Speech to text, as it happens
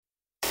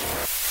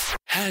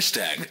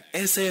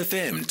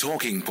#SAFM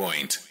Talking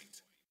Point.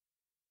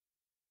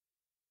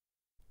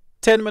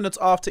 10 minutes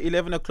after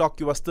 11 o'clock,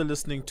 you are still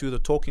listening to The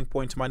Talking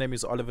Point. My name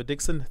is Oliver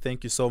Dixon.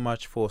 Thank you so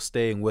much for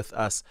staying with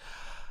us.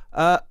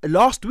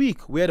 Last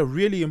week, we had a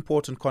really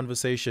important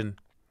conversation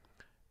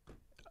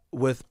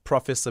with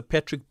Professor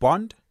Patrick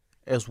Bond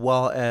as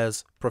well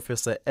as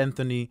Professor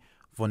Anthony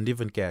von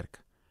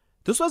Nieukerk.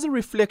 This was a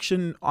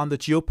reflection on the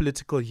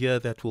geopolitical year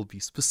that will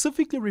be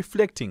specifically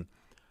reflecting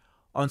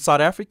on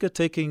South Africa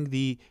taking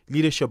the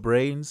leadership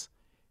reins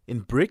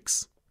in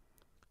BRICS,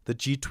 the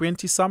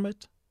G20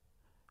 summit,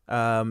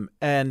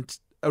 and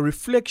a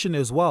reflection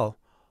as well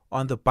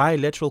on the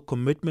bilateral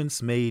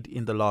commitments made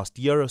in the last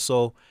year or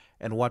so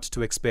and what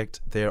to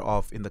expect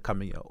thereof in the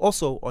coming year.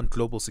 Also on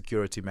global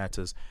security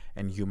matters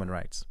and human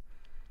rights.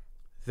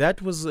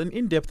 That was an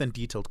in-depth and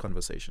detailed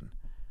conversation.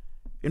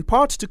 In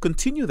part, to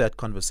continue that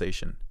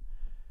conversation,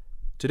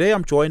 today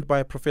I'm joined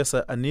by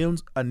Professor Anil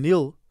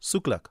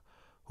Sooklal,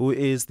 who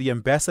is the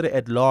Ambassador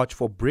at Large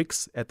for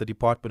BRICS at the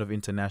Department of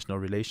International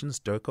Relations,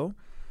 DIRCO,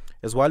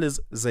 as well as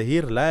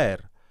Zahir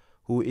Laher,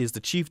 who is the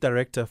Chief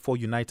Director for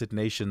United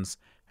Nations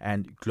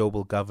and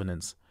Global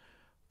Governance.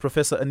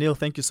 Professor Anil,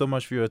 thank you so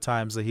much for your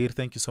time. Zahir,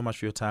 thank you so much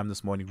for your time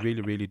this morning.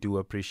 Really, really do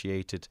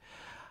appreciate it.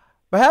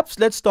 Perhaps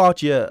let's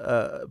start here,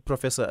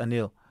 Professor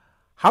Anil.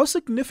 How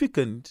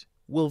significant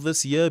will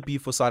this year be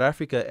for South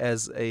Africa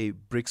as a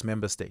BRICS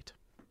member state?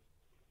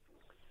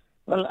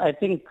 Well, I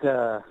think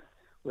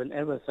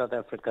whenever South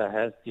Africa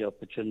has the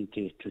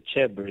opportunity to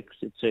chair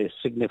BRICS, it's a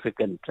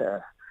significant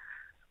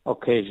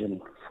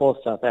occasion for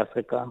South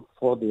Africa,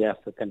 for the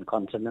African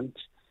continent,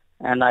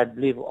 and I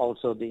believe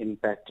also the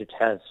impact it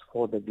has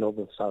for the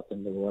global South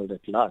and the world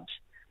at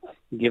large.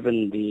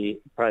 Given the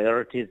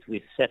priorities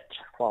we set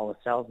for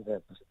ourselves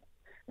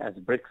as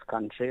BRICS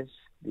countries,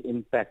 the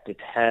impact it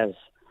has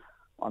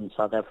on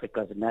South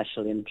Africa's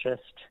national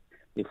interest,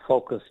 the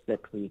focus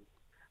that we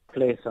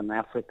place on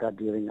Africa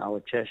during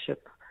our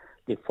chairship,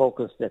 the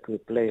focus that we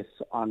place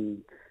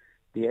on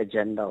the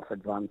agenda of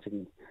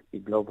advancing the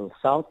global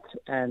South,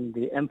 and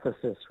the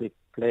emphasis we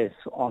place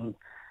on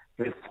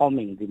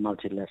reforming the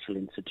multilateral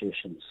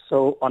institutions.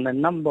 So on a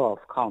number of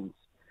counts,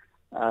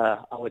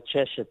 our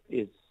chairship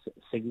is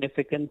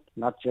significant,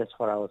 not just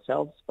for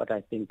ourselves, but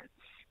I think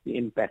the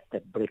impact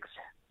that BRICS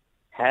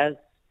has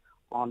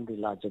on the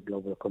larger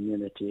global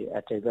community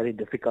at a very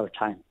difficult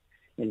time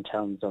in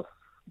terms of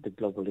the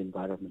global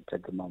environment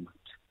at the moment.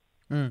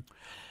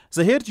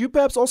 Zahir, do you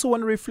perhaps also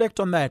want to reflect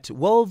on that?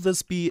 Will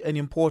this be an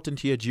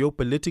important year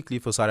geopolitically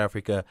for South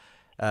Africa,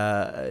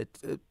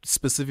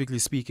 specifically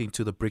speaking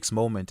to the BRICS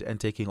moment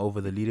and taking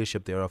over the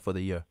leadership thereof for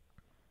the year?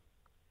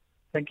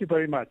 Thank you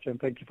very much,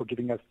 and thank you for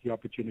giving us the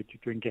opportunity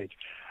to engage.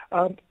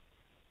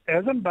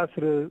 As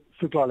Ambassador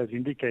Sooklal has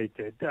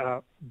indicated,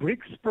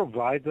 BRICS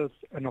provides us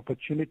an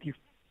opportunity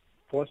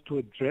for us to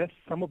address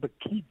some of the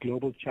key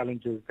global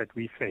challenges that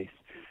we face.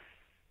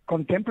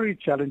 Contemporary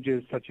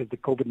challenges such as the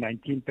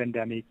COVID-19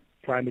 pandemic,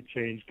 climate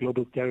change,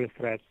 global terror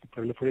threats, the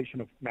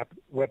proliferation of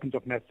weapons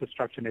of mass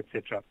destruction,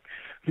 etc.,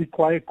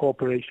 require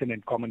cooperation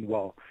and common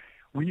will.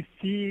 We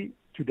see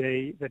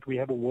today that we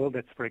have a world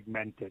that's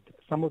fragmented.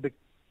 Some of the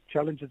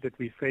challenges that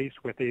we face,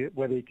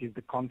 whether it is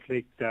the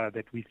conflict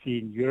that we see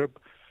in Europe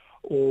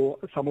or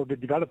some of the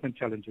development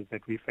challenges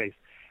that we face,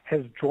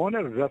 has drawn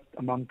a rift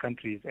among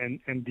countries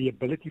and the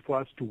ability for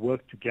us to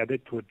work together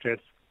to address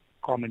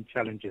common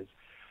challenges.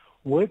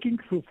 Working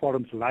through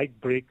forums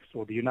like BRICS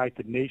or the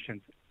United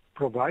Nations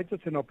provides us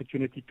an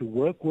opportunity to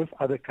work with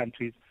other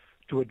countries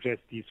to address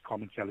these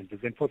common challenges.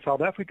 And for South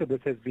Africa,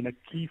 this has been a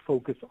key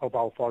focus of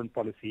our foreign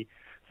policy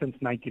since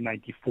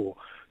 1994,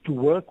 to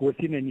work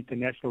within an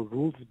international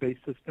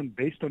rules-based system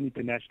based on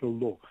international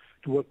law,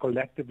 to work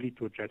collectively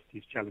to address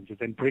these challenges.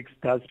 And BRICS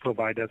does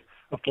provide us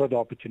a further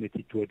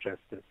opportunity to address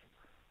this.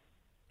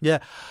 Yeah,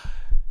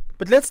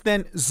 but let's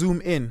then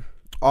zoom in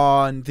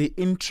on the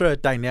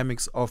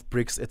intra-dynamics of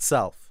BRICS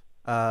itself.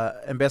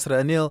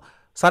 Ambassador Anil,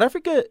 South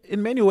Africa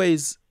in many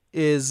ways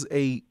is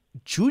a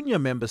junior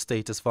member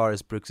state as far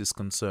as BRICS is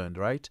concerned,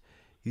 right?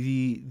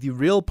 The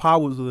real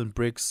powers within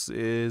BRICS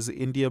is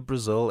India,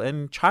 Brazil,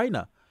 and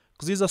China,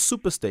 because these are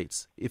super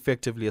states,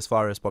 effectively, as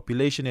far as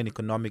population and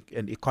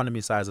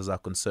economy sizes are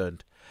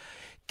concerned.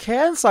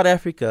 Can South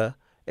Africa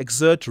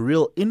exert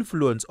real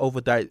influence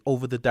over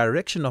the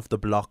direction of the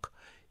bloc,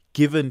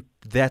 given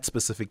that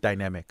specific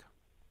dynamic?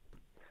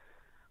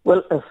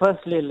 Well,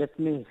 firstly, let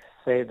me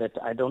say that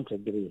I don't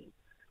agree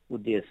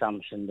with the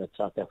assumption that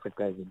South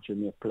Africa is a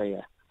junior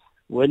player.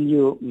 When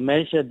you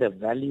measure the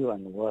value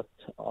and worth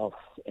of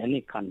any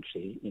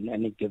country in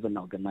any given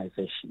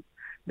organization,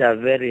 there are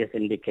various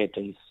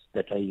indicators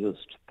that are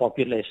used.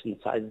 Population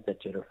size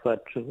that you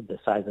referred to, the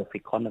size of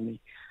economy,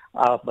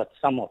 are but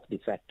some of the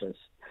factors.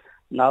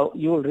 Now,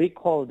 you will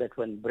recall that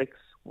when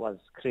BRICS was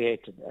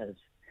created as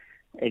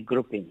a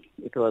grouping,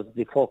 it was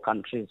the 4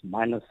 countries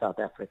minus South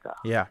Africa.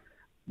 Yeah.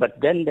 But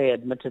then they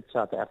admitted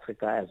South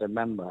Africa as a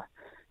member.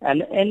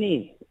 And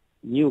any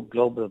new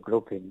global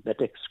grouping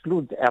that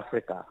excludes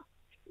Africa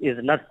is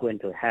not going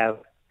to have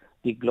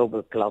the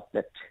global clout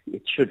that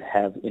it should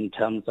have in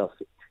terms of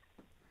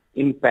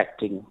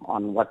impacting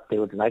on what they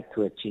would like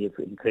to achieve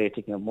in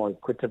creating a more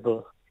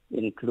equitable,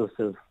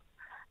 inclusive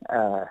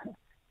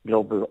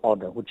global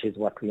order, which is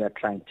what we are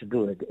trying to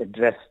do,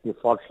 address the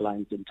fault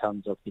lines in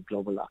terms of the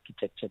global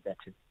architecture that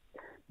is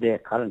there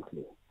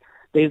currently.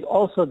 There is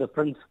also the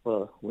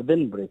principle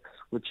within BRICS,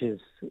 which is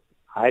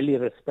highly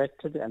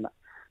respected, and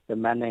the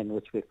manner in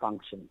which we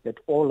function, that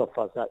all of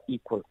us are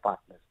equal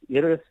partners,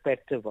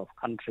 irrespective of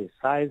country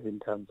size in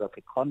terms of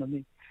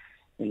economy,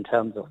 in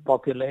terms of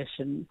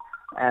population,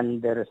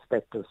 and their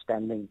respective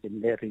standings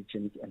in their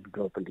regions and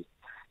globally.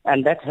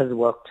 And that has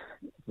worked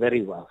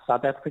very well.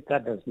 South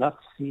Africa does not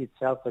see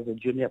itself as a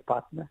junior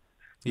partner,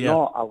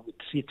 nor are we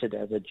treated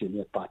as a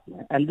junior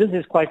partner. And this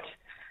is quite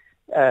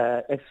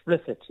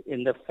explicit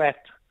in the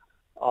fact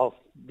of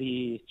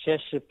the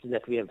chairship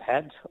that we have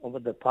had over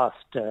the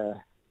past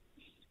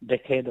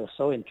decade or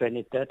so in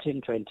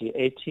 2013,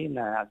 2018,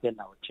 again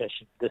our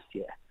chairship this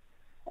year.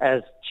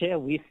 As chair,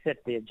 we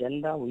set the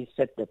agenda, we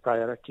set the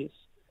priorities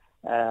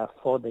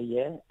for the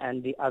year,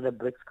 and the other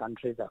BRICS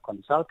countries are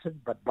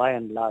consulted, but by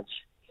and large,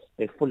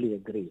 they fully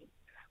agree.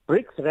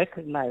 BRICS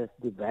recognize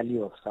the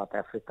value of South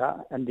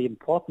Africa and the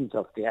importance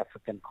of the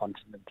African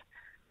continent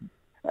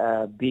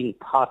being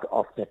part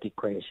of that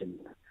equation.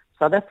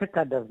 South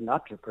Africa does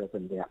not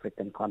represent the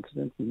African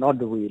continent, nor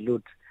do we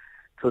allude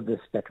to this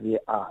that we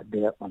are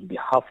there on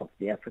behalf of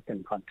the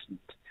African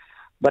continent.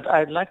 But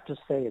I'd like to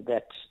say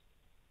that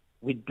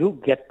we do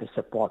get the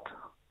support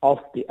of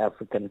the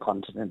African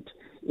continent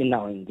in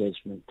our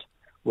engagement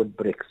with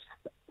BRICS.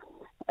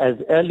 As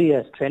early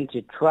as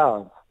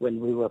 2012, when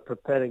we were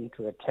preparing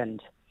to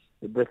attend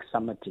the BRICS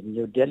summit in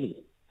New Delhi,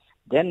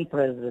 then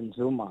President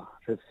Zuma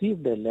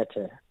received a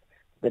letter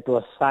that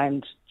was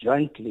signed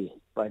jointly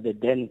by the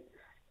then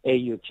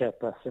AU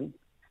chairperson,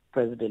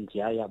 President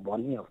Yahya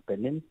Boni of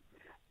Benin,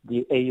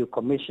 the AU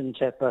Commission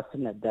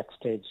chairperson at that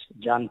stage,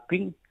 Jan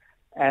Ping,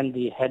 and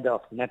the head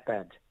of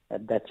NEPAD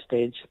at that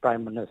stage,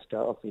 Prime Minister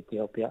of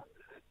Ethiopia,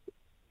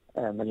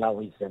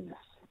 Malawi Zenes.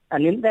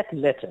 And in that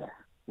letter,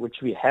 which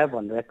we have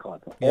on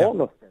record,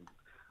 all of them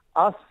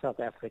asked South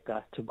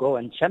Africa to go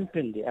and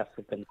champion the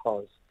African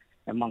cause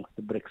amongst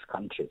the BRICS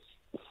countries.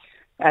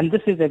 And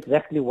this is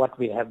exactly what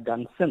we have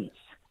done since.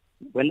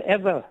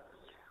 Whenever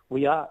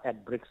we are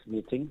at BRICS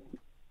meeting,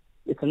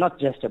 it's not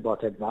just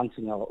about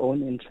advancing our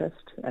own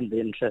interest and the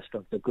interest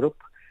of the group,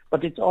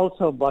 but it's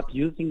also about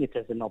using it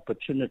as an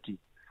opportunity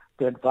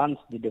to advance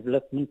the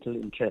developmental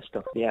interest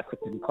of the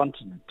African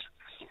continent.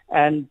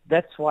 And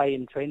that's why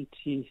in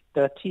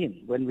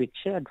 2013, when we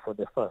chaired for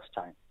the first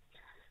time,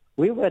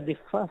 we were the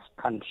first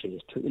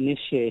country to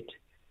initiate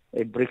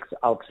a BRICS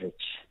outreach.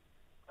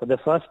 For the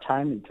first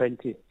time in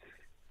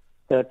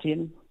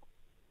 2013,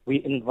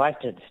 we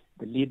invited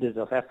the leaders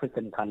of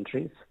African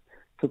countries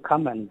to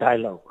come and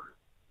dialogue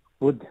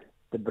with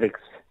the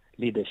BRICS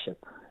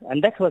leadership.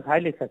 And that was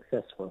highly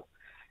successful.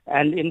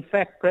 And in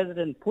fact,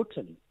 President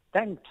Putin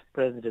thanked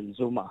President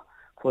Zuma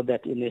for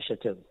that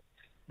initiative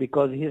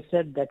because he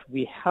said that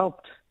we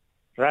helped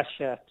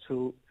Russia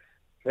to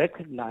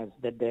recognize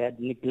that they had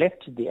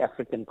neglected the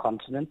African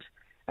continent.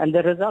 And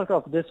the result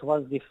of this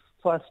was the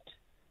first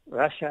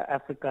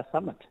Russia-Africa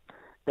summit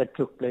that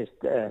took place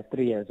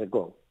 3 years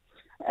ago.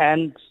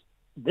 And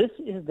this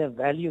is the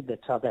value that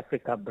South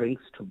Africa brings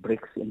to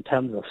BRICS in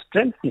terms of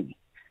strengthening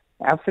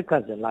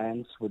Africa's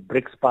alliance with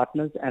BRICS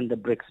partners and the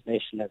BRICS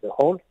nation as a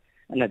whole,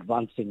 and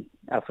advancing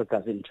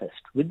Africa's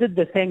interest. We did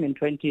the same in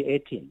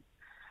 2018.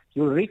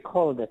 You'll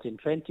recall that in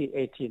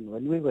 2018,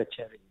 when we were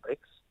chairing BRICS,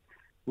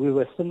 we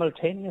were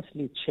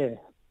simultaneously chair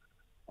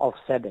of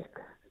SADC.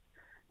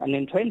 And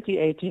in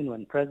 2018,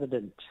 when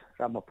President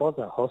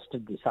Ramaphosa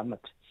hosted the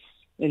summit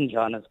in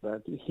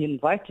Johannesburg, he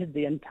invited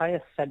the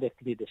entire SADC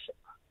leadership,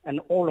 and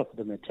all of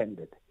them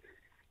attended,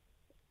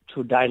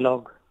 to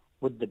dialogue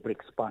with the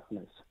BRICS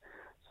partners.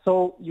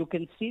 So you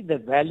can see the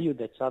value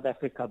that South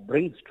Africa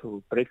brings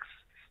to BRICS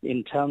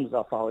in terms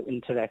of our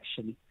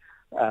interaction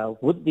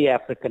with the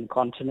African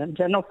continent,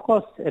 and of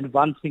course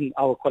advancing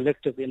our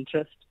collective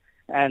interest,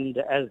 and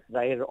as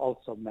Zahir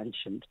also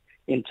mentioned,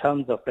 in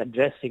terms of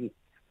addressing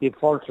the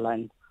fault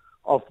line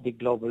of the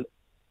global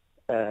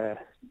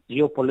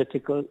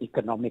geopolitical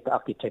economic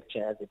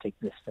architecture as it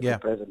exists at the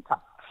present time.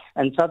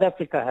 And South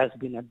Africa has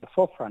been at the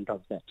forefront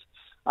of that.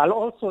 I'll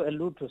also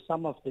allude to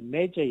some of the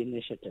major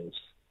initiatives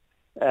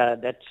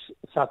that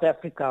South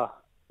Africa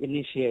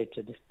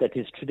initiated that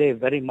is today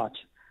very much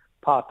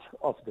part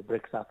of the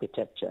BRICS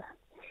architecture.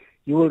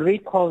 You will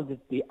recall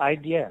that the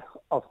idea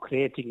of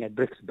creating a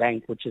BRICS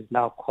bank, which is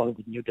now called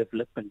the New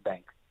Development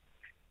Bank,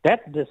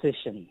 that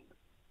decision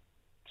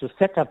to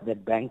set up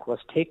that bank was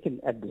taken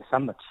at the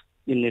summit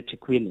in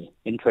eThekwini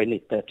in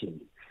 2013.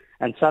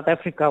 And South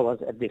Africa was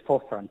at the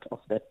forefront of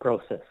that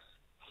process.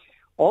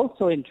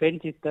 Also in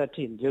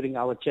 2013, during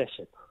our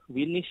chairship,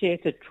 we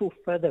initiated two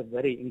further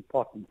very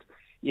important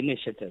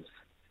initiatives.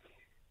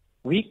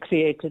 We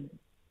created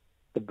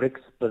the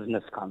BRICS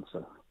Business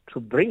Council to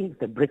bring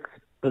the BRICS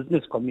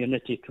business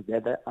community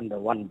together under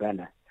one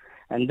banner.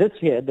 And this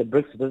year, the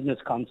BRICS Business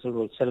Council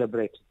will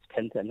celebrate its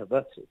 10th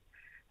anniversary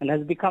and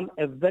has become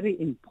a very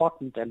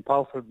important and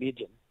powerful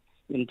medium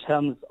in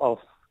terms of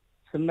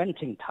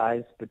cementing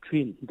ties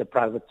between the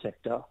private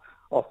sector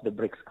of the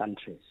BRICS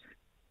countries.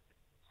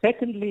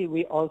 Secondly,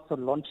 we also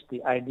launched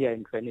the idea in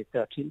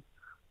 2013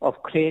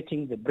 of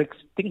creating the BRICS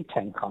Think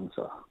Tank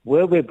Council,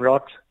 where we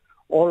brought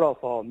all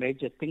of our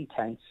major think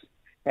tanks,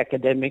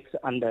 academics,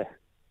 under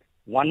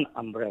one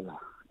umbrella.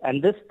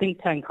 And this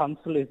think tank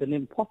council is an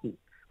important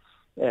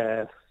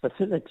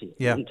facility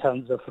in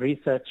terms of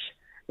research,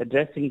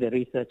 addressing the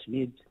research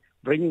needs,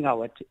 bringing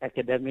our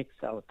academics,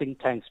 our think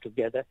tanks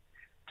together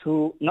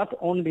to not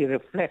only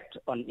reflect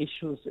on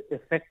issues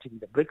affecting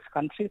the BRICS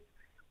countries,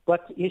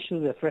 but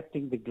issues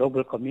affecting the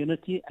global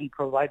community and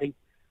providing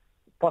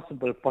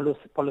possible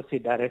policy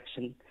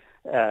direction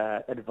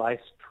advice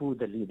to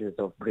the leaders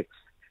of BRICS.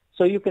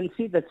 So you can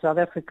see that South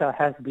Africa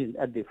has been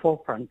at the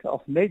forefront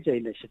of major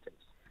initiatives.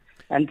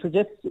 And to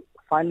just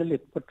finally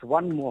put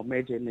one more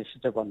major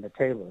initiative on the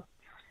table,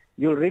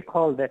 you'll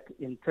recall that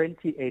in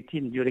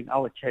 2018, during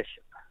our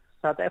chairship,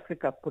 South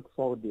Africa put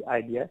forward the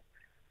idea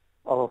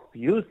of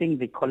using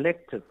the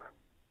collective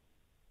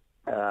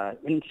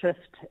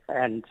interest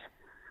and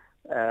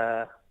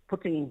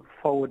putting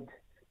forward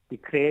the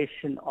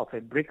creation of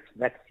a BRICS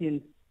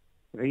Vaccine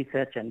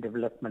Research and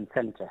Development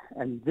Center.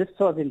 And this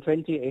was in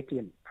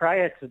 2018,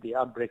 prior to the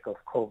outbreak of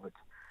COVID,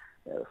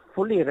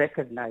 fully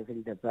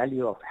recognizing the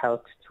value of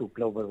health to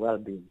global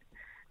well-being.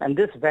 And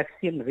this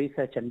Vaccine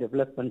Research and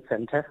Development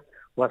Center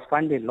was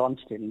finally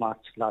launched in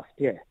March last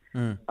year.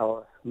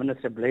 Our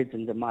Minister Blades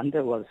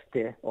Nzimande was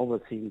there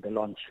overseeing the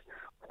launch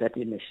of that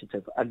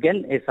initiative.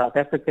 Again, a South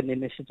African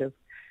initiative,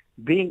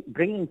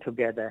 bringing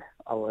together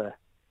our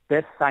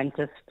best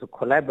scientists to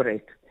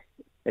collaborate,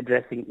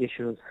 addressing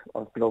issues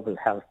of global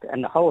health,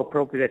 and how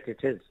appropriate it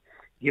is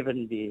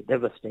given the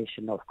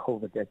devastation of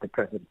COVID at the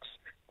present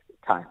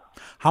time.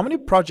 How many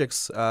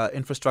projects,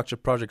 infrastructure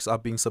projects, are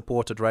being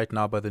supported right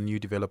now by the New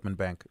Development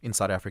Bank in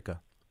South Africa?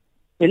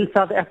 In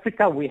South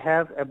Africa, we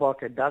have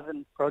about a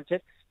dozen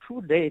projects.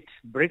 To date,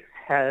 BRICS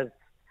has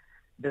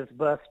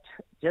disbursed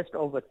just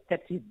over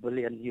 $30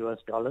 billion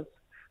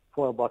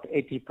for about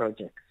 80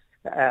 projects.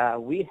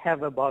 We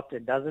have about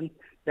a dozen,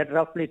 that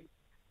roughly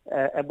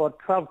about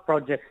 12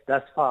 projects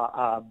thus far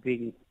are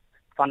being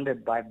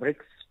funded by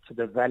BRICS to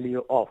the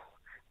value of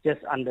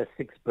just under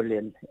 $6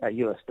 billion.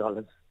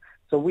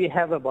 So we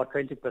have about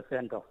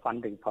 20% of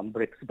funding from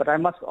BRICS. But I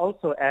must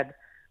also add,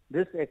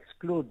 this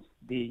excludes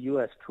the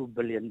 $2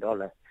 billion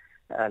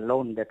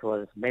loan that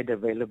was made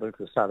available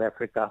to South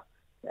Africa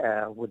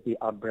with the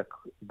outbreak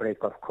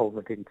of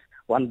COVID,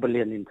 $1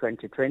 billion in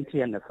 2020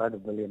 and a further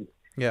 $1 billion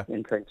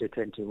in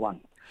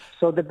 2021.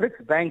 So the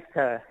BRICS Bank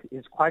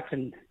is quite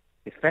an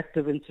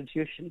effective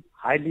institution,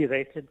 highly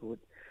rated with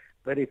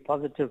very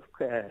positive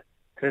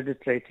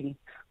credit rating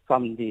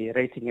from the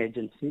rating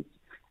agencies.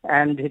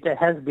 And it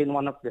has been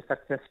one of the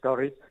success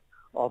stories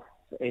of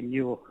a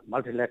new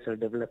multilateral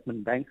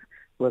development bank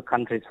where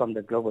countries from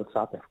the global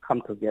south have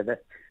come together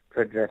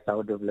to address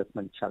our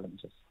development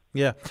challenges.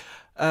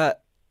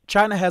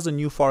 China has a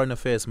new foreign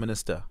affairs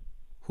minister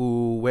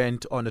who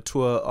went on a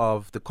tour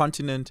of the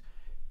continent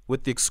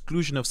with the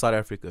exclusion of South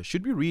Africa.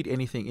 Should we read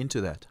anything into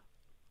that?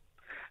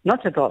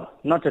 Not at all.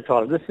 Not at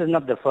all. This is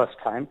not the first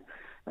time.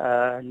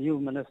 New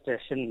Minister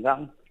Xin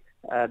Gang,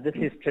 this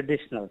is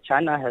traditional.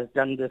 China has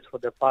done this for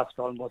the past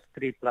almost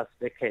 3+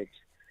 decades.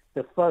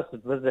 The first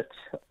visit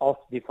of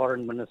the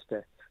foreign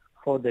minister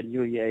for the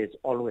new year is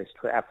always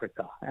to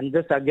Africa. And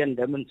this again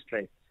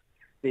demonstrates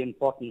the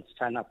importance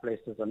China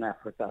places on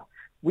Africa.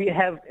 We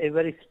have a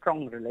very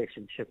strong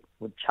relationship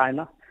with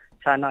China.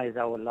 China is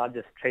our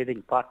largest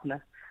trading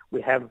partner.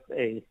 We have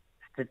a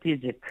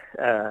strategic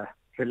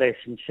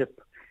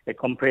relationship, a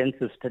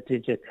comprehensive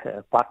strategic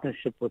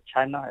partnership with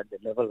China at the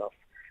level of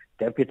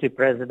Deputy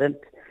President.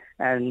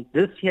 And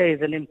this year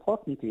is an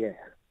important year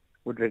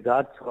with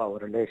regard to our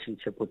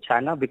relationship with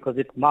China because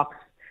it marks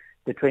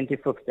the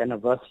 25th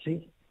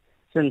anniversary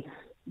since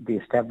the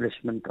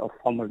establishment of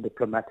formal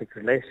diplomatic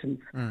relations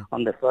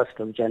on the 1st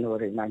of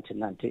January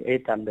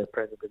 1998 under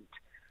President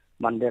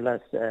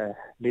Mandela's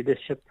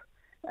leadership.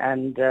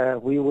 And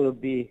we will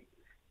be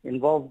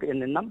involved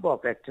in a number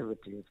of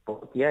activities,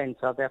 both here in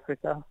South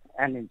Africa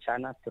and in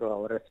China through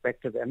our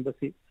respective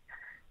embassies.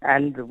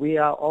 And we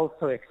are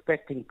also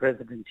expecting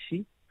President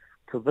Xi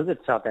to visit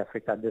South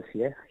Africa this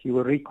year. You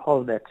will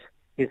recall that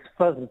his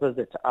first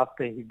visit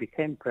after he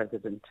became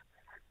president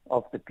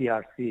of the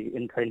PRC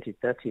in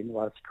 2013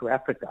 was to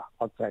Africa,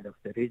 outside of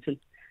the region,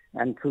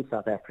 and to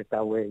South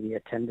Africa, where he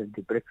attended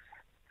the BRICS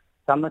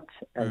summit,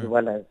 as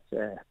well as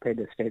paid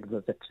a state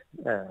visit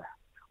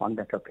on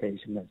that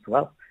occasion as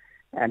well.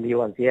 And he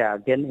was here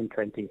again in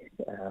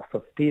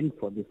 2015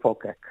 for the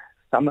FOCAC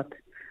summit.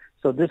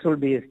 So this will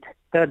be his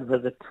third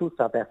visit to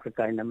South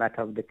Africa in a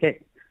matter of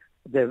decades.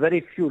 There are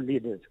very few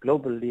leaders,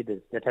 global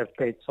leaders, that have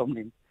paid so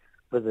many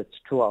visits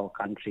to our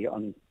country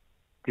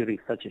during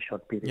such a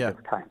short period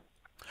of time.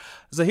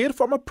 Zahir,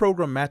 from a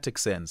programmatic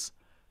sense,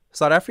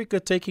 South Africa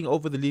taking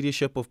over the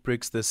leadership of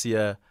BRICS this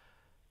year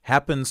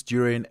happens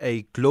during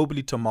a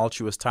globally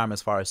tumultuous time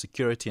as far as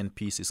security and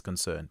peace is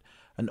concerned.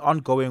 an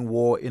ongoing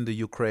war in the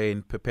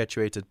Ukraine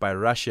perpetuated by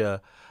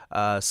Russia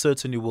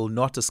certainly will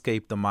not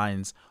escape the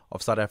minds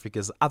of South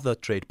Africa's other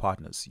trade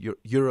partners,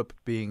 Europe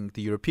being,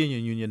 the European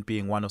Union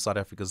being one of South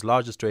Africa's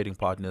largest trading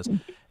partners,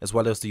 as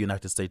well as the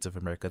United States of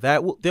America.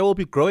 There will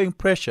be growing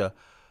pressure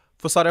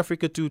for South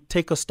Africa to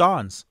take a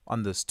stance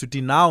on this, to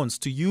denounce,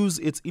 to use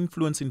its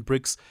influence in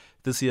BRICS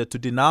this year to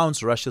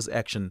denounce Russia's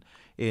action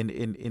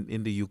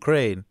in the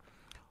Ukraine.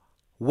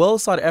 Will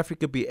South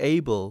Africa be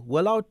able,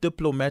 will our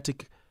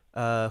diplomatic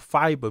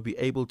fiber be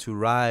able to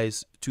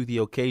rise to the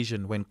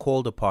occasion when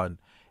called upon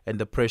and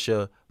the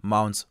pressure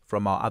mounts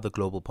from our other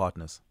global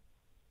partners?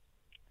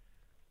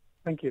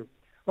 Thank you.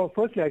 Well,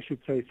 firstly, I should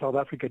say South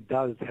Africa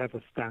does have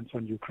a stance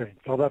on Ukraine.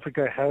 South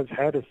Africa has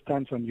had a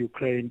stance on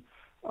Ukraine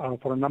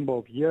for a number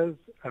of years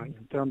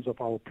in terms of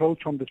our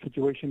approach on the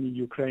situation in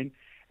Ukraine,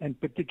 and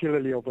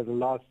particularly over the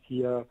last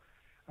year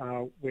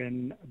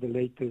when the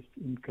latest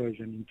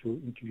incursion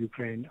into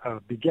Ukraine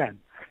began.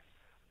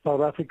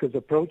 South Africa's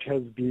approach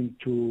has been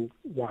to,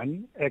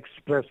 one,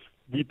 express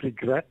deep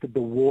regret that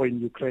the war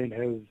in Ukraine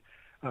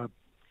has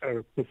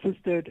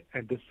persisted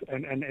and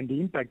the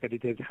impact that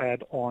it has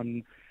had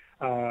on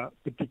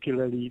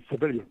particularly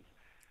civilians.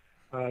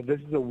 This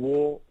is a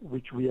war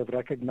which we have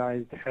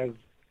recognized has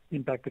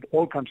impacted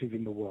all countries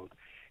in the world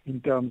in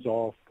terms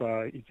of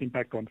its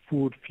impact on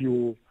food,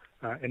 fuel,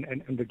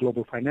 and the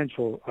global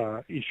financial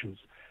issues.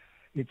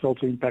 It's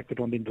also impacted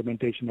on the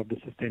implementation of the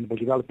Sustainable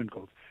Development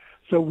Goals.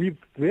 So we've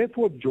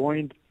therefore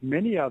joined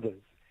many others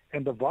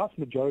and the vast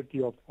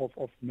majority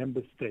of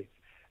member states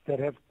that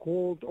have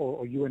called,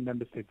 or UN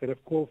member states, that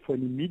have called for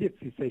an immediate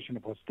cessation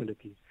of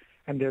hostilities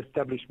and the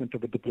establishment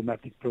of a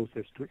diplomatic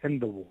process to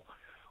end the war.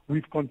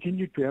 We've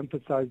continued to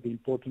emphasize the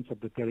importance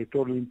of the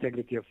territorial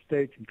integrity of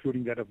states,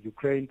 including that of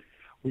Ukraine.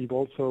 We've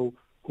also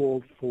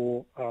called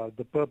for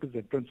the purpose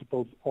and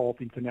principles of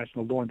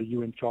international law and the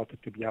UN Charter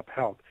to be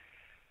upheld.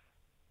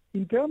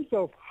 In terms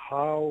of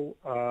how...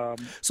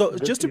 so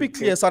just to be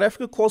clear, South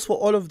Africa calls for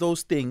all of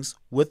those things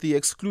with the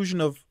exclusion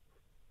of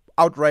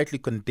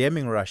outrightly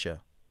condemning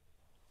Russia.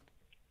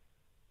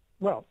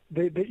 Well,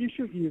 the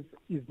issue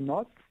is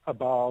not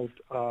about...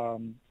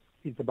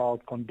 is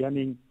about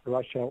condemning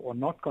Russia or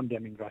not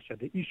condemning Russia.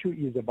 The issue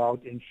is about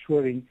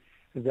ensuring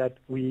that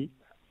we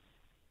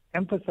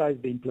emphasize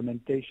the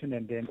implementation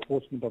and the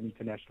enforcement of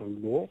international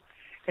law,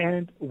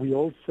 and we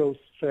also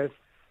stress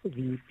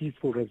the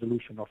peaceful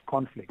resolution of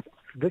conflict.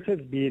 This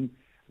has been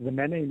the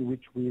manner in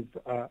which we've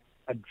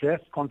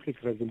addressed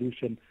conflict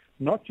resolution,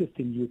 not just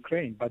in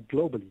Ukraine, but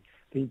globally.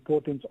 The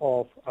importance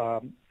of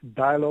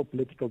dialogue,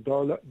 political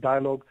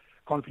dialogue,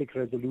 conflict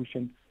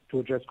resolution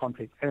to address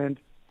conflict, and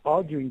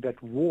arguing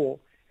that war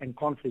and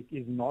conflict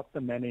is not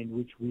the manner in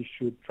which we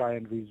should try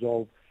and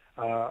resolve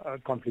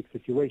conflict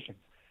situations.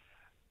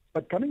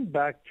 But coming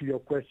back to your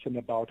question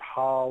about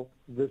how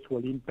this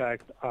will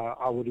impact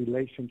our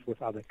relations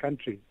with other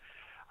countries,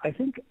 I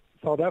think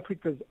South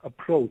Africa's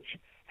approach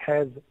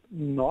has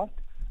not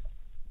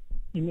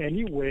in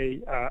any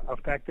way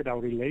affected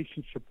our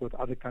relationship with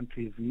other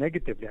countries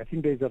negatively. I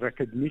think there's a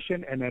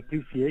recognition and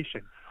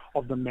appreciation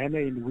of the manner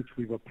in which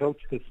we've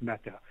approached this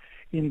matter,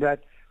 in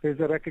that there's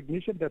a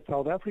recognition that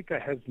South Africa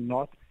has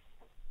not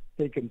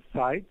taken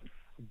sides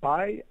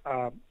by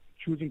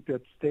choosing to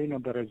abstain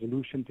on the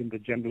resolutions in the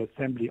General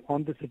Assembly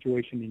on the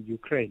situation in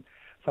Ukraine.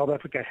 South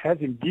Africa has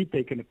indeed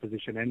taken a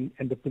position,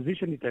 and the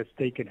position it has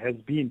taken has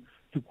been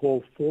to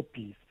call for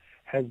peace,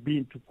 has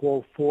been to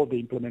call for the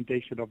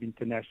implementation of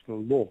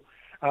international law.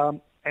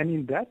 And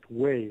in that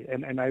way,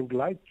 and I would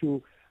like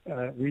to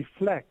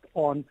reflect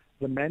on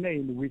the manner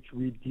in which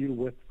we deal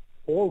with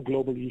all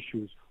global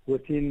issues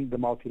within the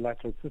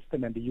multilateral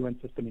system and the UN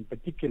system in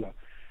particular.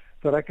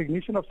 The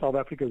recognition of South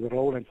Africa's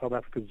role and South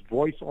Africa's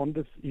voice on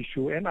this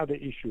issue and other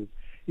issues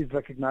is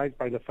recognized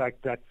by the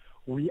fact that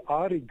we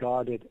are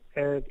regarded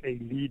as a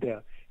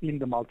leader in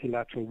the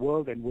multilateral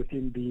world and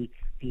within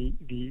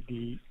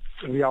the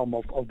realm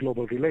of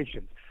global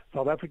relations.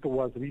 South Africa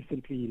was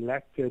recently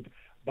elected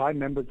by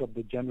members of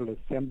the General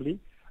Assembly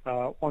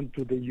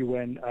onto the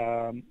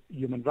UN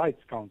Human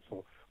Rights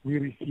Council. We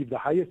received the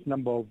highest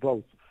number of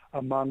votes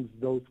amongst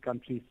those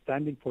countries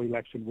standing for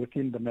election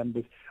within the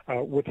members,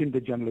 within the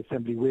General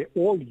Assembly, where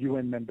all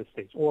UN member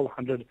states, all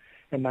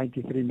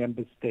 193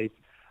 member states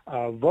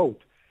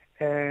vote.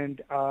 And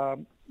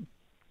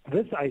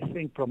this, I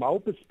think, from our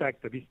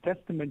perspective, is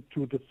testament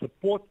to the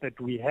support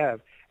that we have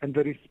and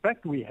the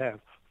respect we have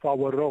for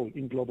our role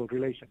in global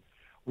relations.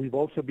 We've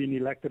also been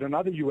elected in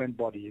other UN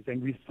bodies,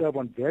 and we serve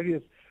on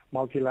various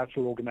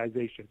multilateral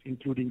organizations,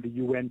 including the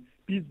UN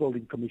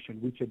Peacebuilding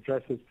Commission, which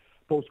addresses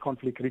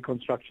post-conflict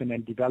reconstruction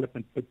and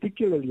development,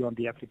 particularly on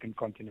the African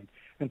continent.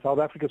 And South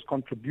Africa's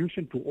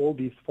contribution to all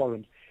these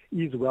forums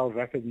is well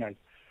recognized.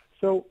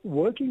 So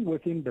working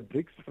within the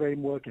BRICS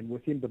framework and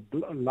within the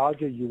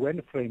larger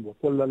UN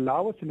framework will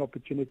allow us an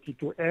opportunity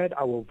to add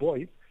our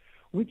voice,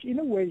 which in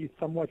a way is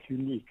somewhat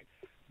unique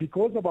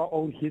because of our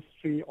own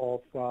history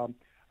of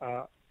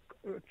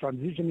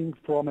transitioning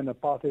from an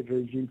apartheid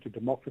regime to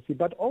democracy,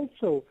 but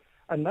also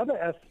another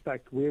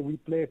aspect where we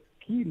play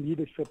a key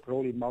leadership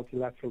role in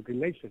multilateral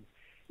relations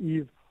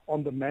is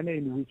on the manner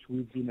in which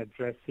we've been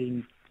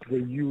addressing the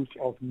use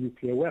of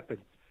nuclear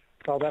weapons.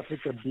 South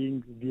Africa,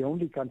 being the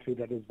only country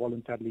that has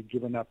voluntarily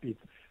given up its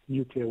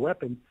nuclear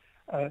weapons,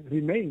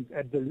 remains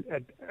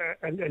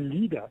a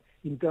leader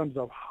in terms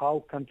of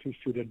how countries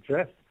should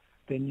address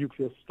their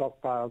nuclear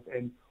stockpiles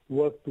and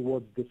work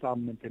towards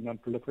disarmament and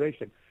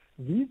non-proliferation.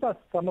 These are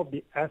some of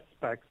the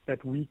aspects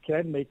that we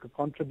can make a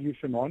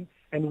contribution on,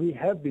 and we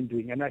have been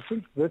doing. And I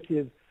think this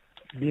is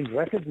being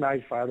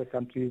recognized by other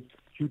countries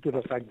due to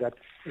the fact that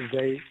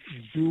they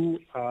do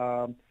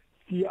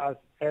see us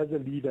as a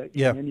leader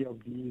in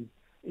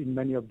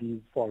many of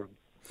these forums.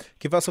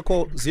 Give us a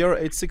call,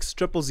 086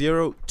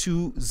 000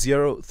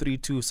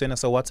 2032. Send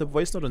us a WhatsApp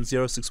voice note on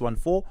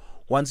 0614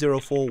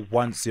 104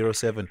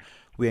 107.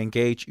 We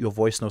engage your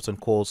voice notes and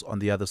calls on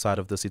the other side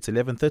of this. It's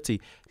 11:30.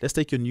 Let's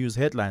take your news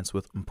headlines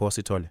with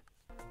Mposi Tole.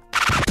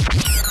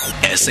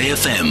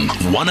 SAFM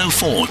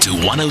 104 to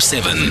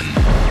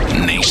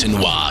 107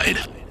 nationwide.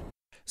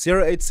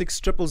 086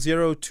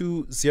 000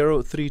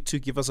 2032.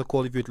 Give us a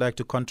call if you'd like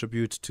to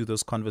contribute to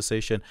this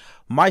conversation.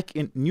 Mike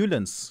in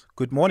Newlands,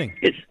 good morning.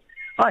 Yes.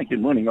 Hi,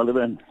 good morning,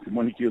 Oliver, and good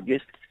morning to your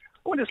guest.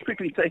 I want to just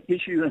quickly take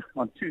issue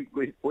on two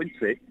points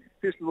there.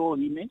 First of all,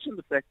 you mentioned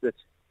the fact that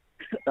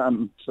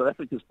South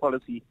Africa's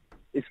policy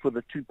is for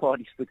the two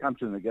parties to come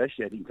to the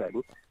negotiating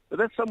table, but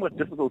that's somewhat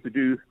difficult to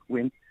do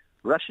when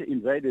Russia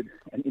invaded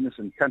an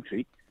innocent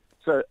country.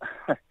 So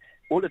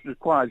all it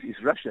requires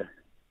is Russia,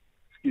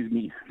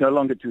 no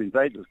longer to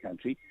invade this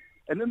country.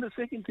 And then the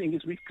second thing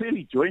is we've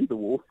clearly joined the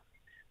war,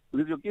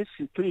 because your guest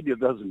clearly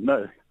doesn't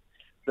know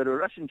that a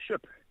Russian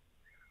ship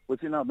was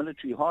in our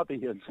military harbor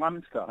here in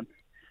Simonstown,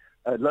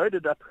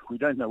 loaded up, we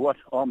don't know what,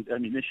 armed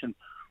ammunition,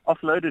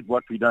 offloaded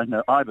what we don't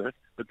know either,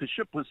 but the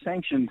ship was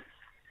sanctioned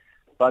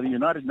by the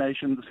United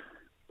Nations,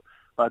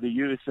 by the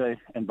USA,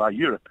 and by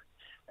Europe.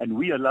 And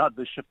we allowed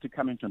the ship to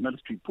come into a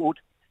military port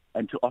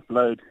and to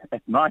offload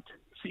at night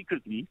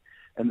secretly,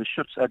 and the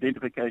ship's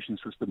identification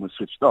system was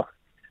switched off.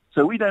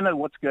 So we don't know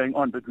what's going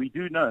on, but we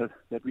do know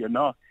that we are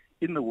now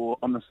in the war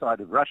on the side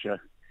of Russia.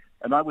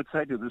 And I would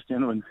say to this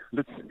gentleman,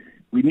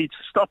 we need to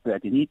stop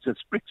that. He needs, as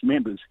BRICS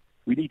members,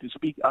 we need to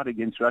speak out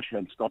against Russia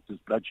and stop this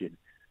bloodshed.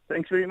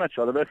 Thanks very much,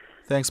 Oliver.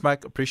 Thanks,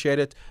 Mike. Appreciate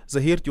it.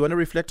 Zahir, do you want to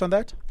reflect on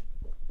that?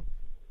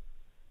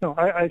 No,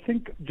 I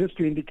think just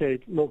to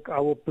indicate, look,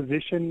 our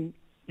position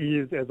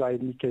is, as I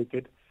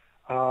indicated,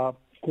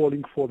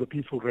 calling for the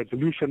peaceful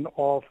resolution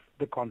of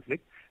the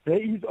conflict.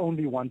 There is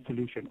only one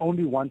solution,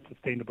 only one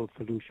sustainable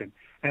solution,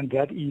 and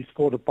that is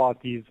for the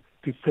parties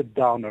to sit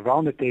down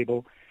around the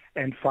table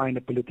and find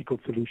a political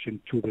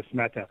solution to this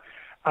matter.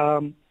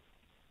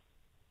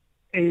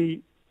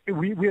 We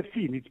have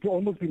seen, it's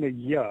almost been a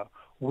year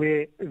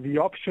where the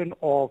option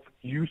of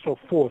use of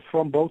force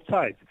from both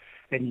sides,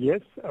 and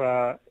yes,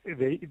 the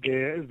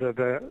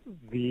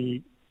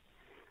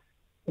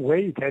way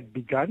it had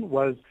begun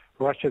was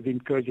Russia's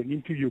incursion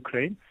into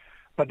Ukraine,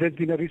 but there's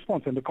been a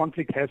response and the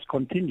conflict has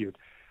continued.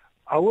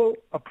 Our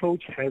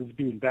approach has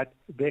been that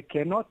there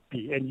cannot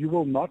be, and you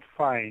will not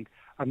find,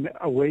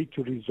 a way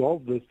to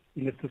resolve this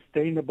in a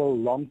sustainable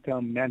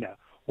long-term manner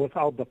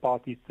without the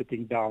parties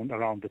sitting down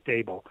around the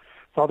table.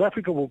 South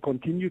Africa will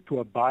continue to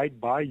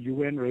abide by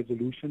UN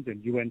resolutions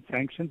and UN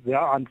sanctions. There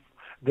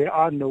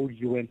are no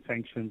UN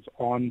sanctions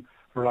on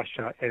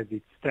Russia as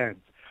it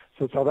stands.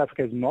 So South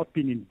Africa has not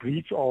been in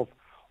breach of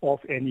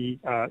any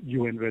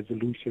UN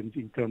resolutions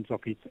in terms of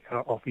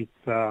its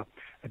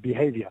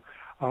behavior.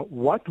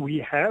 What we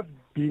have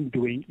been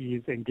doing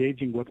is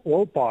engaging with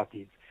all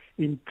parties,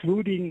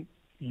 including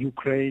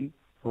Ukraine,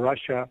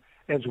 Russia,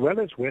 as well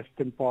as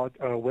Western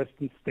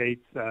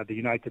states, the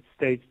United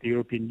States, the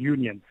European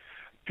Union,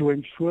 to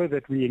ensure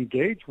that we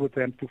engage with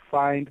them to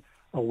find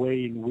a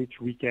way in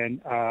which we can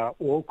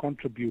all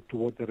contribute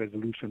towards the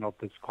resolution of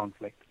this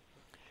conflict.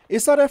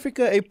 Is South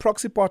Africa a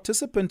proxy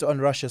participant on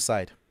Russia's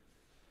side,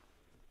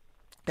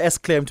 as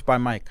claimed by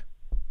Mike?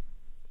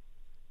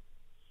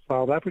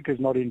 South Africa is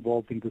not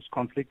involved in this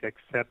conflict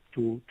except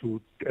to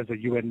as a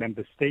UN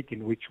member state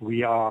in which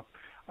we are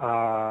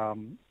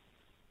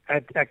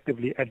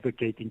actively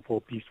advocating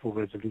for peaceful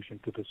resolution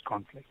to this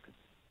conflict.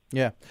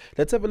 Yeah.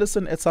 Let's have a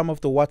listen at some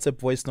of the WhatsApp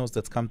voice notes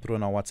that's come through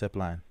on our WhatsApp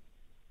line.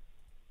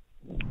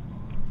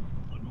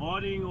 Good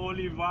morning,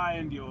 Oliver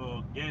and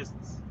your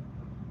guests.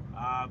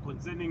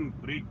 Concerning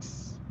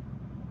BRICS,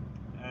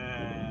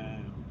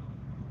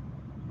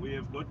 we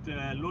have got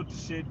load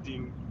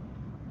shedding,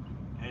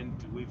 and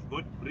we've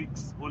got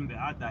BRICS on the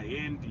other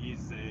hand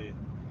is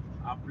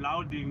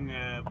applauding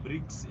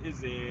BRICS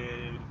as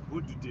a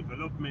good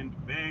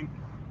development bank,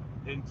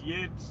 and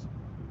yet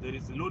there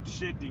is load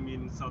shedding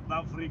in South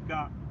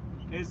Africa.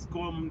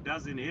 ESCOM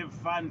doesn't have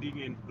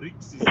funding and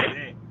BRICS is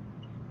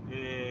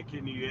there.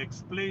 Can you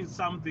explain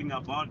something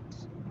about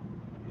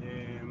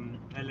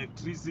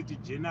electricity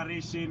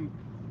generation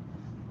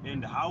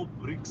and how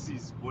BRICS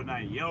is gonna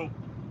help,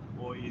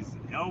 or is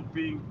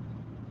helping,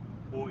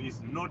 or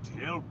is not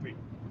helping?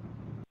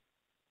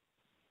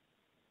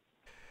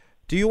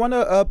 Do you want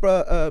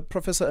to,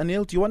 Professor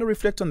Anil, do you want to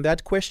reflect on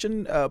that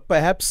question?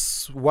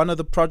 Perhaps one of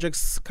the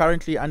projects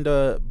currently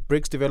under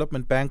BRICS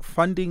Development Bank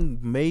funding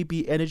may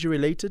be energy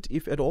related,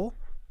 if at all?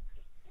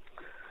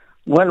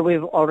 Well,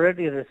 we've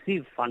already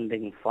received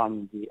funding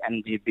from the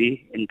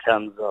NDB in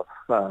terms of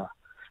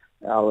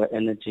our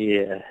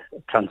energy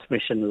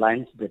transmission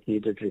lines that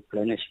needed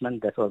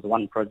replenishment. That was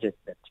one project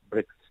that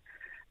BRICS,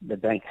 the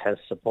bank, has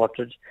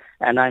supported.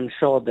 And I'm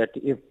sure that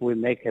if we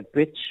make a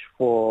pitch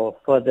for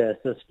further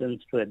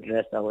assistance to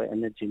address our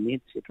energy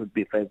needs, it would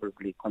be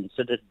favorably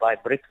considered by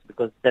BRICS,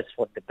 because that's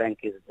what the bank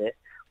is there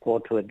for,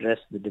 to address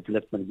the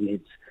development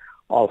needs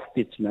of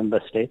its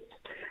member states.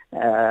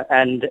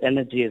 And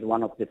energy is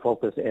one of the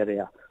focus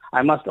areas.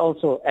 I must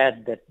also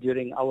add that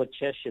during our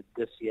chairship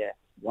this year,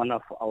 one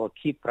of our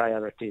key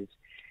priorities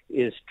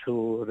is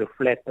to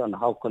reflect on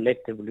how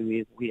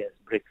collectively we as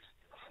BRICS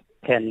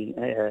can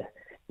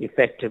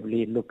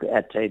effectively look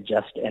at a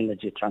just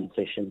energy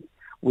transition.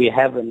 We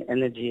have an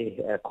energy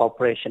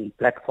cooperation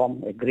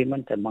platform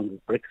agreement among the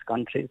BRICS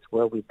countries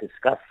where we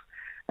discuss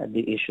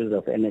the issues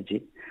of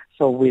energy.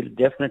 So we'll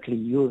definitely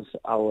use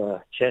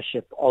our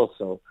chairship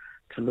also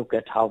to look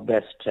at how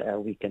best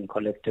we can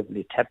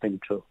collectively tap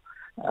into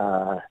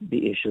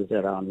the issues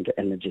around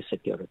energy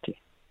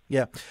security.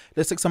 Yeah.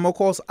 Let's take some more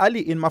calls.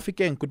 Ali in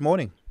Mafikeng, good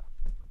morning.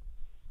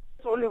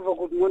 Oliver,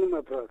 good morning,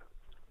 my brother.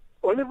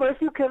 Oliver, if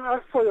you can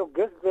ask for your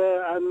guest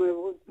there,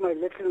 with my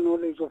little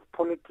knowledge of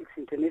politics,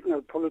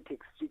 international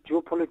politics,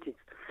 geopolitics.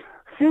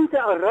 Since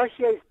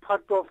Russia is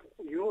part of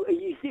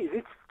is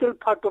it still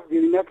part of the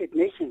United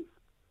Nations?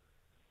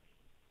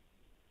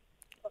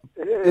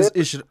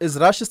 Is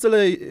Russia still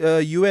a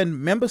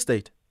UN member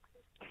state?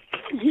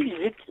 Is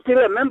it still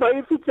a member?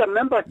 If it's a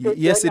member state,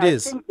 yes, it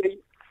is.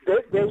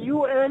 The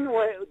UN,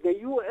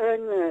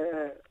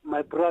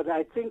 my brother,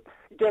 I think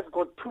it has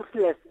got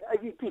toothless.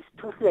 It is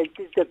toothless.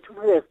 It's a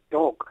toothless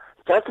dog,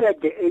 just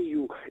like the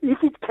AU.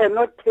 If it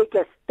cannot take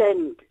a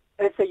stand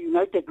as a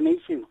United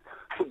Nations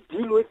to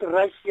deal with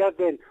Russia,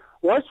 then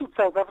why should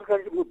South Africa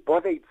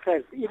bother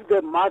itself if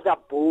the mother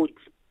board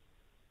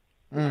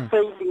is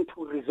failing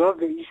to resolve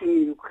the issue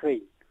in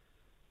Ukraine?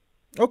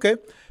 Okay,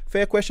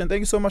 fair question.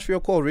 Thank you so much for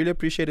your call. Really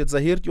appreciate it.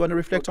 Zahir, do you want to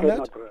reflect on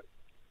that?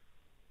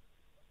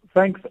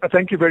 Thanks.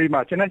 Thank you very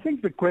much. And I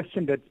think the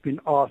question that's been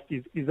asked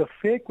is a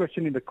fair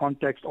question in the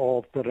context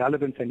of the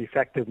relevance and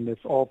effectiveness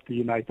of the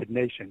United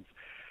Nations.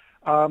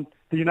 The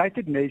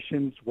United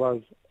Nations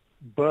was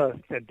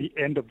birthed at the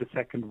end of the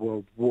Second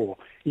World War.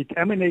 It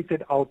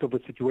emanated out of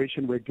a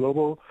situation where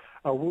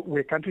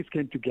where countries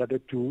came together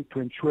to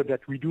ensure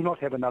that we do not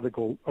have another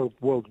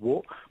world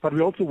war, but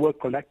we also work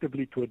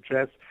collectively to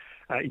address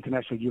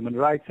international human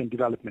rights and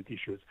development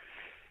issues.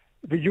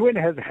 The UN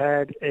has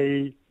had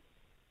a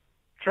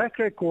track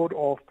record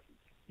of,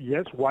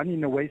 yes, one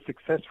in a way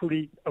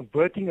successfully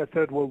averting a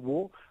third world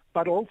war,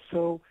 but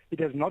also it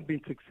has not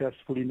been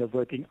successful in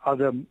averting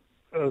other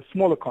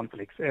smaller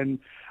conflicts, and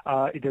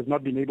it has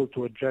not been able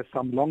to address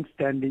some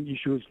long-standing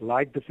issues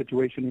like the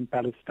situation in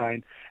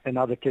Palestine and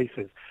other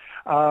cases.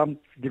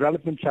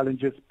 Development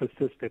challenges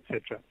persist,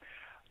 etc.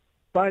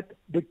 But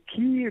the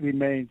key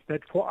remains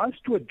that for us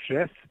to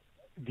address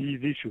these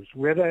issues,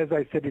 whether, as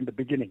I said in the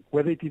beginning,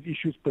 whether it is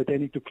issues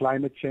pertaining to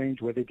climate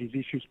change, whether it is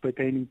issues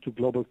pertaining to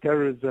global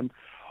terrorism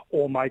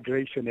or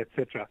migration,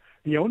 etc.,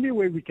 the only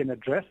way we can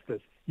address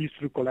this is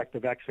through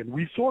collective action.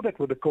 We saw that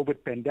with the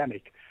COVID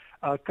pandemic.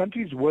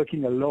 Countries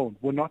working alone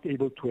were not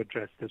able to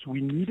address this.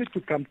 We needed to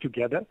come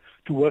together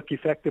to work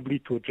effectively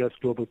to address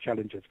global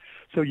challenges.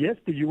 So yes,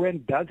 the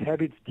UN does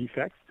have its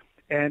defects,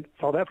 and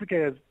South Africa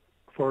has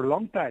for a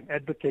long time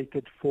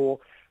advocated for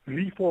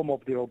reform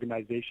of the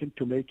organization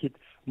to make it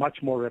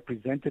much more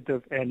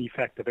representative and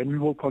effective, and we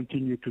will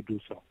continue to do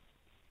so.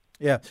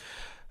 Yeah.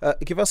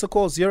 Give us a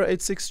call,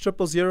 086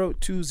 000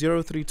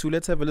 2032.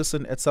 Let's have a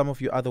listen at some of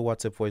your other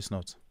WhatsApp voice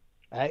notes.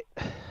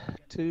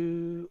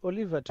 To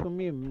Oliver, to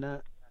me,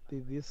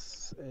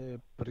 this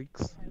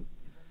BRICS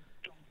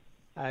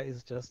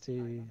is just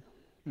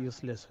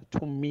useless.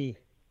 To me,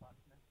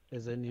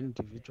 as an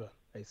individual,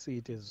 I see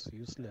it as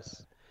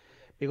useless.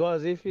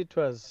 Because if it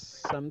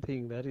was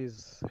something that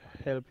is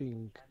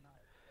helping,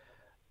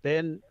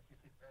 then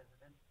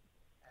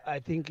I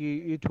think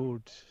it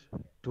would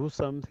do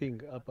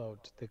something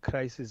about the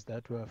crisis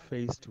that we are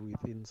faced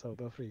with in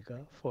South Africa.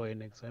 For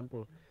an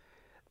example,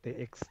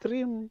 the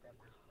extreme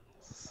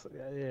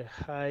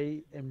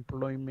high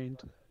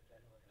employment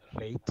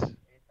rate.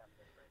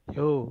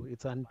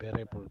 It's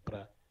unbearable,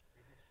 bruh.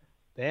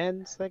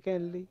 Then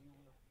secondly,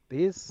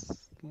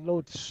 this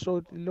load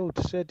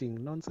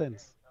shedding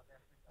nonsense.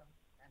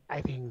 I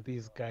think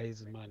these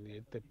guys,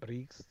 man, the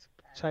BRICS,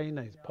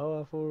 China is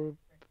powerful,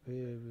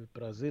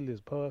 Brazil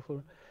is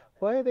powerful.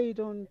 Why they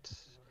don't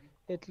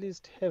at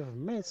least have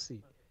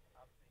mercy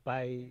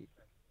by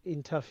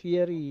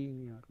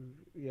interfering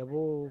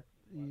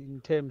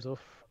in terms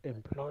of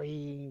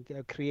employing,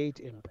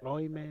 create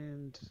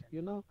employment,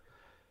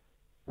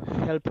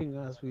 helping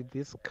us with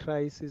this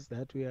crisis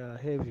that we are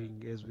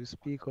having as we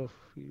speak of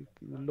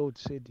load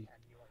shedding.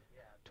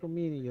 To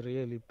me,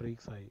 really,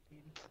 BRICS,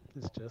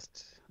 it's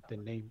just the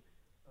name.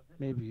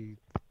 maybe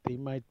they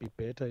might be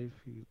better if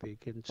they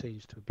can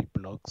change to be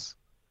blocks.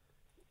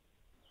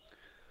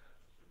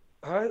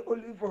 Hi,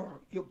 Oliver.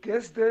 Your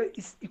guest there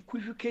is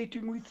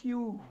equivocating with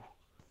you.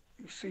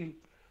 You see,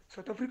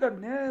 South Africa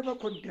never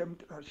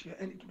condemned Russia,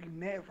 and it will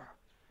never.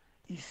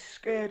 Is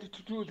scared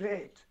to do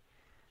that.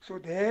 So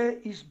there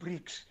is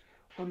BRICS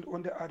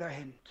on the other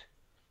hand.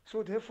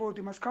 So therefore,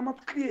 they must come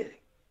up clear.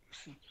 You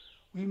see,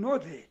 we know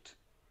that.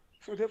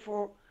 So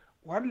therefore,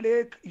 one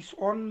leg is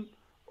on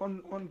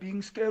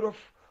being scared of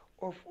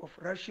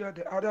Russia.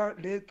 The other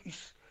leg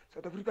is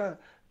South Africa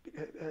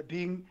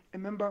being a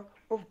member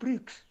of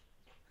BRICS.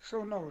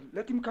 So now,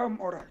 let him come.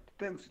 All right.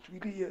 Thanks. It's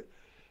really here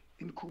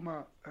in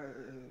Kuma,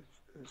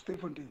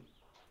 Stefan.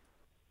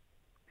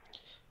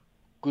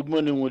 Good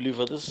morning,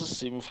 Oliver. This is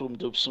Sim from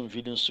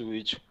Dobsonville in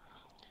Soweto.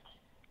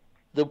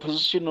 The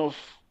position of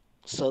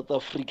South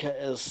Africa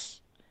as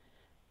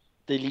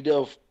the leader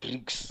of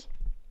BRICS,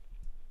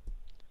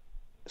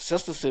 it's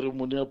just a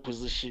ceremonial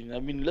position. I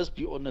mean, let's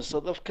be honest.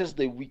 South Africa is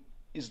the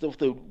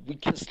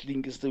weakest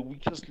link. Is the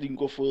weakest link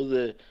of all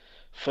the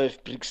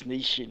 5 BRICS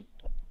nations.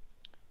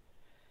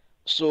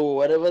 So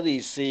whatever they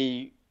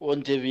say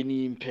won't have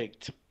any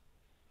impact.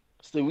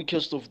 It's the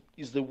weakest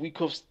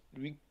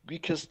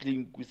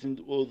link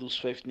within all those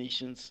 5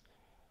 nations.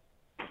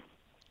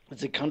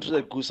 It's a country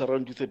that goes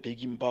around with a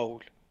begging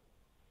bowl.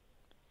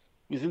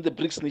 Within the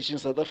BRICS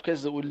nations, South Africa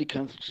is the only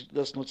country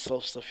that's not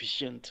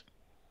self-sufficient.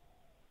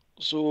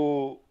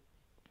 So,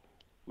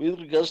 with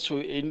regards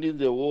to ending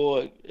the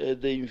war,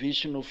 the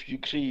invasion of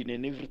Ukraine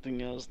and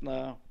everything else,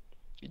 now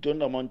it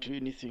don't amount to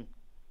anything.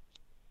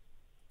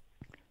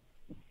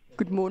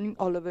 Good morning,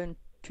 Oliver, and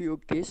to your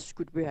guests.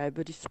 Could we have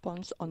a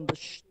response on the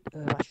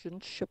Russian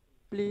ship,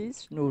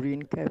 please?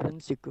 Noreen Kevin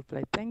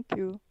Zikuflay. Thank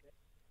you.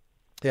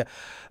 Yeah.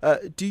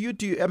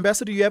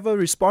 Ambassador, do you have a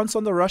response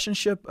on the Russian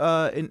ship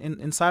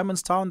in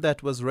Simonstown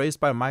that was raised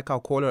by Mike,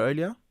 our caller,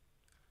 earlier?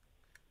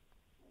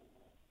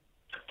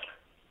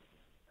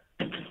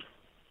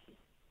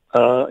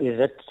 Is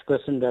that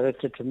question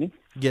directed to me?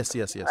 Yes.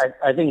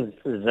 I think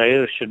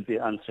Zahir should be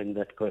answering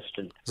that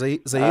question.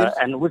 Zahir?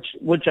 And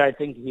which I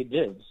think he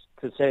did,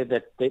 to say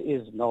that there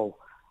is no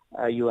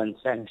UN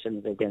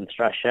sanctions against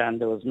Russia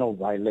and there was no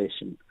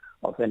violation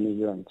of any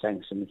UN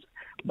sanctions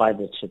by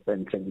the ship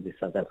entering the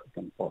South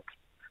African port.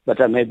 But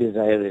maybe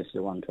Zahir is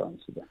the one to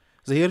answer that.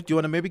 Zahir, do you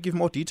want to maybe give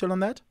more detail on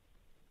that?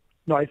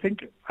 No, I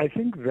think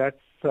that's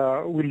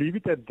we'll leave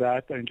it at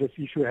that, and this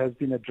issue has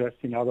been addressed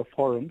in other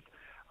forums.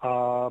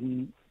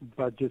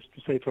 But just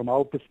to say, from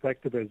our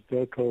perspective as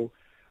DIRCO,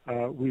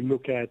 we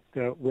look at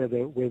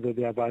whether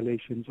there are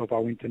violations of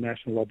our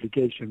international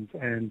obligations,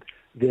 and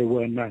there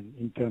were none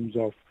in terms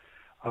of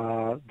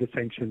the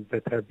sanctions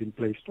that have been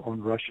placed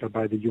on Russia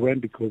by the UN,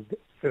 because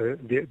there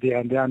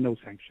are no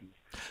sanctions.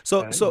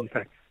 So in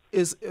fact.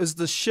 Is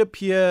the ship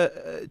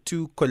here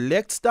to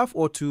collect stuff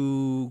or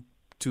to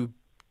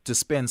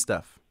dispense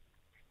stuff?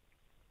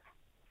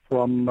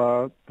 From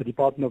the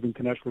Department of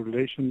International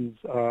Relations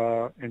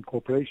and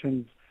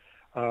Corporations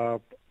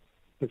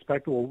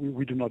perspective,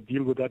 we do not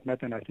deal with that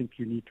matter, and I think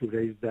you need to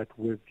raise that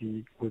with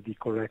the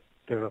correct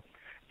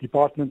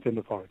departments and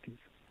authorities.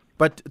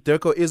 But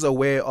DIRCO is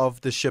aware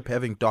of the ship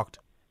having docked?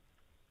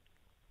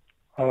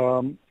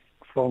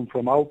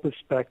 From our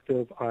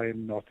perspective, I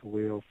am not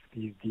aware of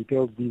these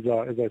details. These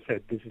are, as I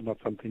said, this is not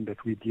something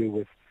that we deal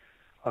with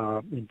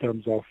in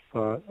terms of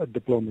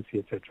diplomacy,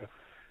 etc.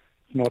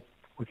 It's not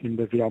within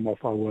the realm of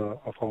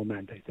our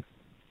mandate.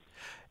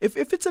 If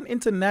it's an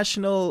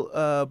international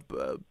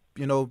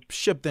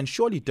ship, then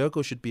surely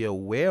DIRCO should be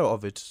aware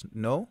of it,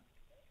 no?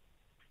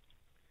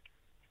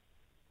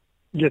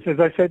 Yes, as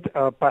I said,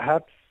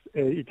 perhaps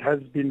it has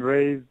been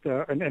raised,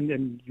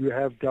 and you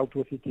have dealt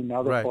with it in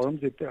other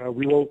forums.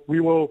 We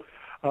will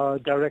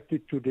direct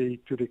it to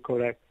the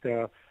correct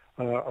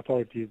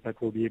authorities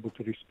that will be able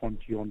to respond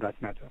to you on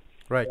that matter.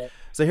 Right.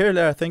 Zahir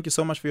Laher, thank you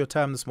so much for your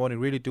time this morning.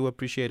 Really do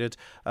appreciate it.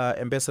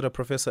 Ambassador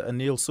Professor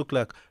Anil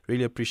Sooklal,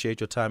 really appreciate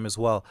your time as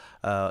well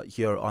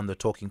here on The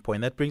Talking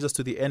Point. That brings us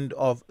to the end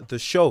of the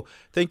show.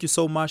 Thank you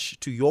so much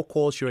to your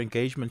calls, your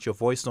engagement, your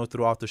voice note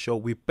throughout the show.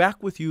 We're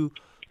back with you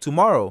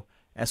tomorrow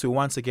as we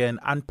once again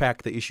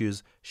unpack the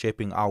issues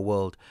shaping our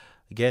world.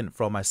 Again,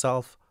 from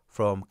myself,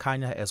 from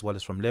Kanya, as well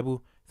as from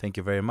Lebu, thank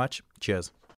you very much. Cheers.